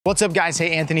What's up guys,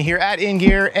 hey Anthony here at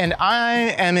inGear, and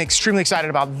I am extremely excited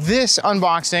about this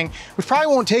unboxing, which probably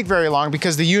won't take very long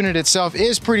because the unit itself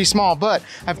is pretty small, but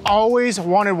I've always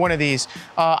wanted one of these.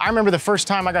 I remember the first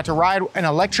time I got to ride an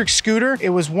electric scooter. It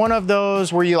was one of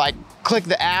those where you like click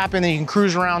the app and then you can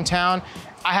cruise around town.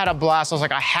 I had a blast. I was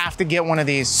like, I have to get one of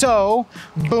these. So,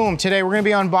 boom, today we're gonna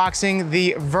be unboxing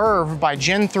the Verve by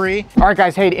GEN3. All right,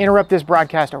 guys, hey, to interrupt this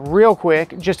broadcast real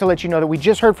quick, just to let you know that we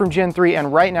just heard from GEN3,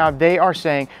 and right now they are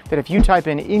saying that if you type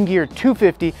in inGear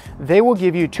 250, they will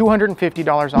give you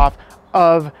 $250 off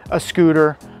of a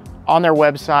scooter on their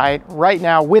website right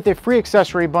now with a free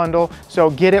accessory bundle.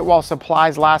 So get it while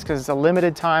supplies last because it's a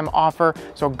limited time offer.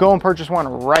 So go and purchase one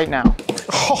right now.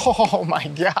 Oh my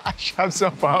gosh, I'm so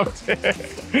pumped.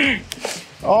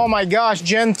 Oh my gosh,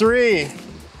 GEN3.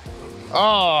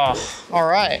 Oh, all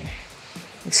right.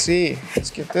 Let's see, let's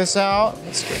get this out.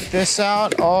 Let's get this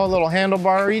out. Oh, little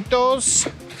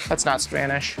handlebaritos. That's not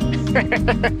Spanish.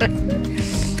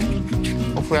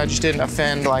 Hopefully I just didn't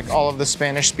offend like all of the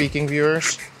Spanish speaking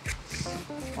viewers.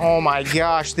 Oh my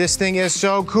gosh, this thing is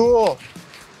so cool.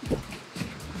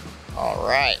 All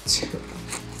right.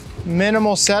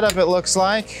 Minimal setup, it looks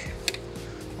like.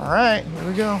 All right, here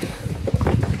we go.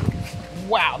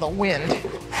 Wow, the wind.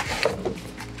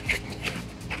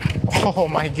 Oh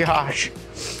my gosh.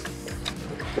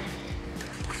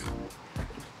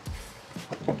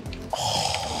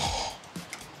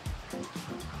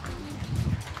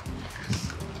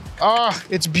 Oh,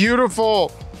 it's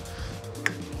beautiful.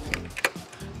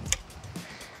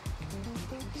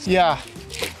 Yeah.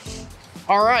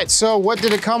 All right, so what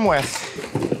did it come with?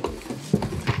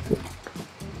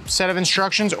 Set of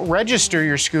instructions, register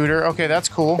your scooter. Okay, that's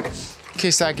cool. In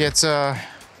case that gets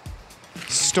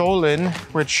stolen,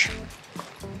 which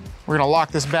we're gonna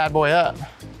lock this bad boy up.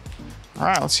 All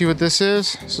right, let's see what this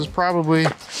is. This is probably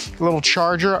a little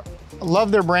charger. I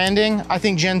love their branding. I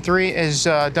think GEN3 has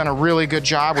done a really good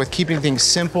job with keeping things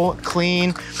simple,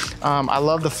 clean. I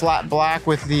love the flat black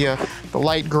with the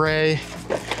light gray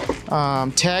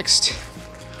text.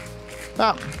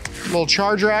 Little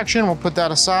charger action, we'll put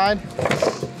that aside.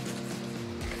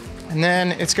 And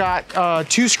then it's got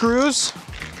 2 screws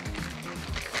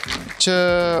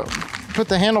to put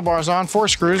the handlebars on, 4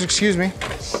 screws, excuse me.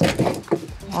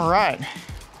 All right,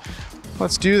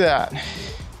 let's do that.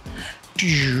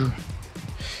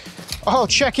 Oh,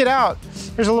 check it out.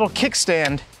 There's a little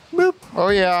kickstand. Boop. Oh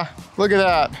yeah, look at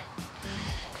that.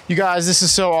 You guys, this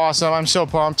is so awesome. I'm so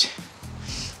pumped.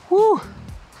 Woo.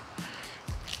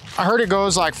 I heard it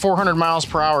goes like 400 miles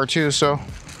per hour too, so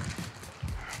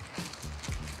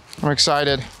I'm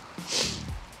excited.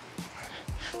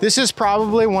 This is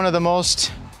probably one of the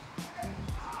most,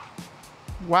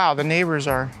 wow, the neighbors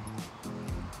are,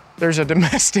 there's a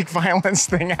domestic violence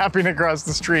thing happening across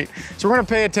the street. So we're gonna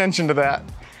pay attention to that.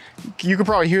 You could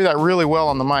probably hear that really well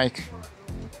on the mic.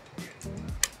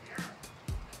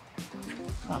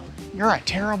 Oh, you're a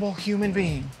terrible human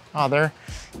being. Oh, they're,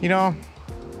 you know,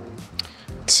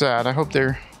 it's sad. I hope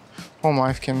their home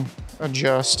life can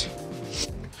adjust.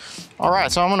 All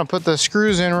right, so I'm gonna put the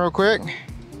screws in real quick.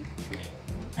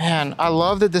 Man, I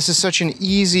love that this is such an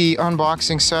easy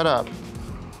unboxing setup.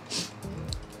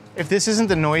 If this isn't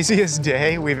the noisiest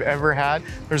day we've ever had,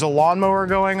 there's a lawnmower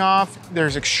going off,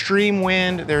 there's extreme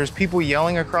wind, there's people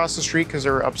yelling across the street because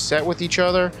they're upset with each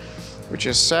other, which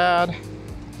is sad.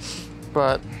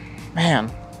 But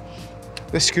man,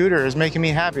 this scooter is making me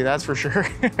happy, that's for sure.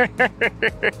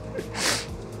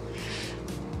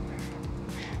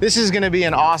 This is gonna be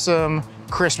an awesome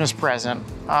Christmas present.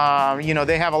 You know,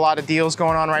 they have a lot of deals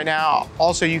going on right now.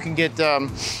 Also, you can get,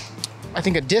 I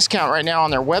think, a discount right now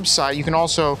on their website. You can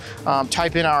also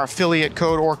type in our affiliate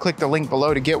code or click the link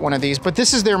below to get one of these. But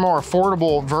this is their more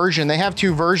affordable version. They have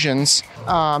 2 versions.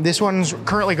 This one's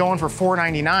currently going for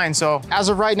 $4.99. So as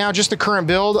of right now, just the current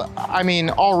build, I mean,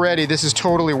 already this is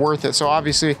totally worth it. So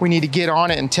obviously we need to get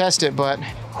on it and test it, but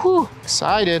whew,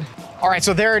 excited. All right,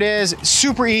 so there it is,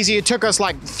 super easy. It took us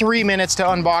like 3 minutes to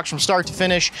unbox from start to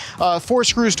finish. 4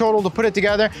 screws total to put it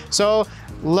together. So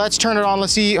let's turn it on,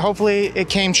 let's see, hopefully it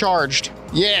came charged.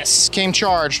 Yes, came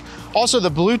charged. Also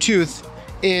the Bluetooth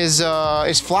is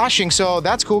flashing, so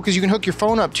that's cool because you can hook your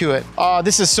phone up to it.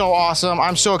 This is so awesome,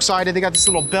 I'm so excited. They got this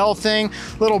little bell thing,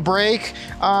 little brake.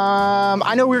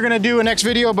 I know we were gonna do a next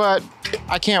video, but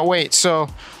I can't wait. So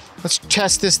let's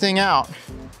test this thing out.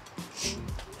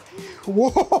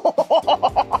 Whoa.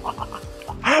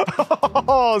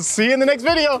 See you in the next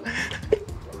video.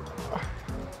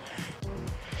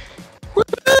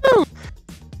 Woo!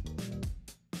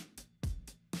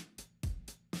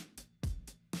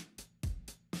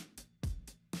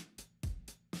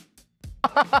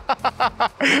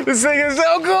 This thing is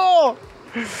so cool.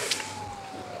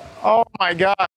 Oh my God.